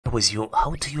with you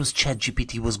how to use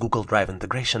ChatGPT with Google Drive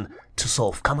integration to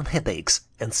solve common headaches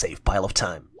and save pile of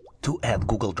time. To add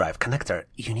Google Drive connector,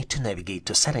 you need to navigate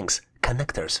to Settings,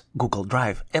 Connectors, Google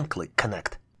Drive and click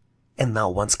Connect. And now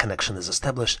once connection is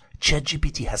established,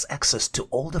 ChatGPT has access to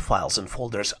all the files and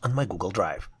folders on my Google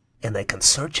Drive. And I can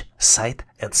search, cite,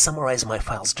 and summarize my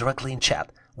files directly in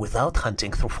chat without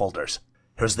hunting through folders.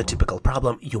 Here's the typical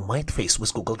problem you might face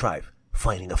with Google Drive: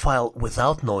 finding a file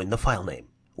without knowing the file name.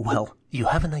 Well, you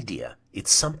have an idea.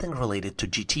 It's something related to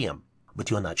GTM, but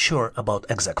you're not sure about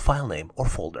exact file name or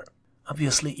folder.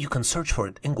 Obviously, you can search for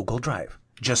it in Google Drive.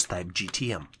 Just type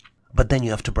GTM. But then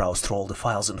you have to browse through all the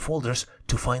files and folders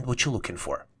to find what you're looking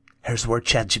for. Here's where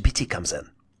ChatGPT comes in.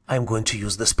 I'm going to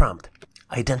use this prompt.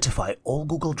 Identify all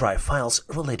Google Drive files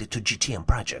related to GTM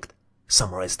project.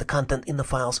 Summarize the content in the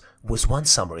files with one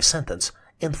summary sentence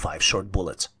and 5 short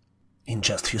bullets. In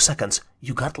just a few seconds,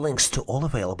 you got links to all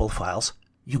available files,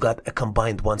 you got a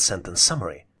combined one-sentence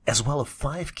summary, as well as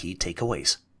 5 key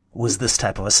takeaways. With this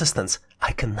type of assistance,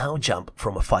 I can now jump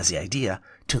from a fuzzy idea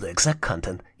to the exact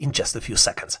content in just a few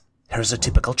seconds. Here's a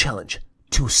typical challenge: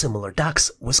 2 similar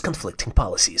docs with conflicting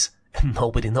policies, and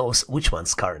nobody knows which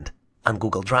one's current. On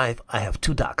Google Drive, I have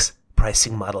 2 docs,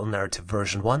 Pricing Model Narrative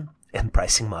version 1 and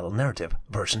Pricing Model Narrative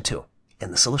version 2.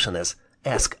 And the solution is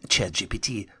ask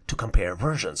ChatGPT to compare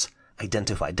versions,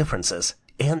 identify differences,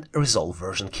 and resolve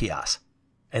version chaos.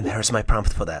 And here's my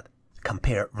prompt for that.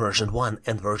 Compare version 1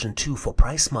 and version 2 for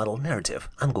Price Model Narrative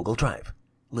on Google Drive.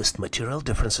 List material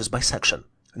differences by section.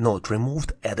 Note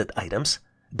removed added items,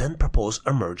 then propose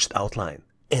a merged outline.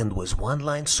 End with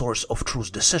one-line source of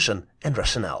truth decision and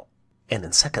rationale. And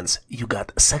in seconds, you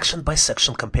got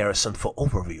section-by-section comparison for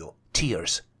overview,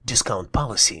 tiers, discount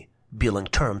policy, billing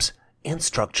terms, and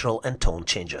structural and tone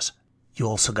changes. You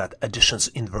also got additions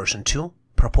in version 2,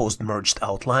 proposed merged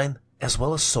outline, as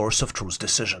well as source of truth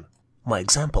decision. My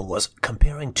example was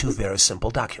comparing 2 very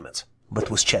simple documents, but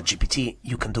with ChatGPT,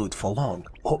 you can do it for long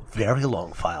or very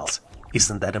long files.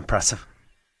 Isn't that impressive?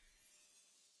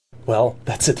 Well,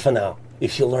 that's it for now.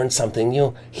 If you learned something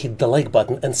new, hit the like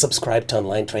button and subscribe to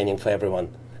Online Training for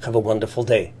Everyone. Have a wonderful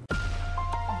day.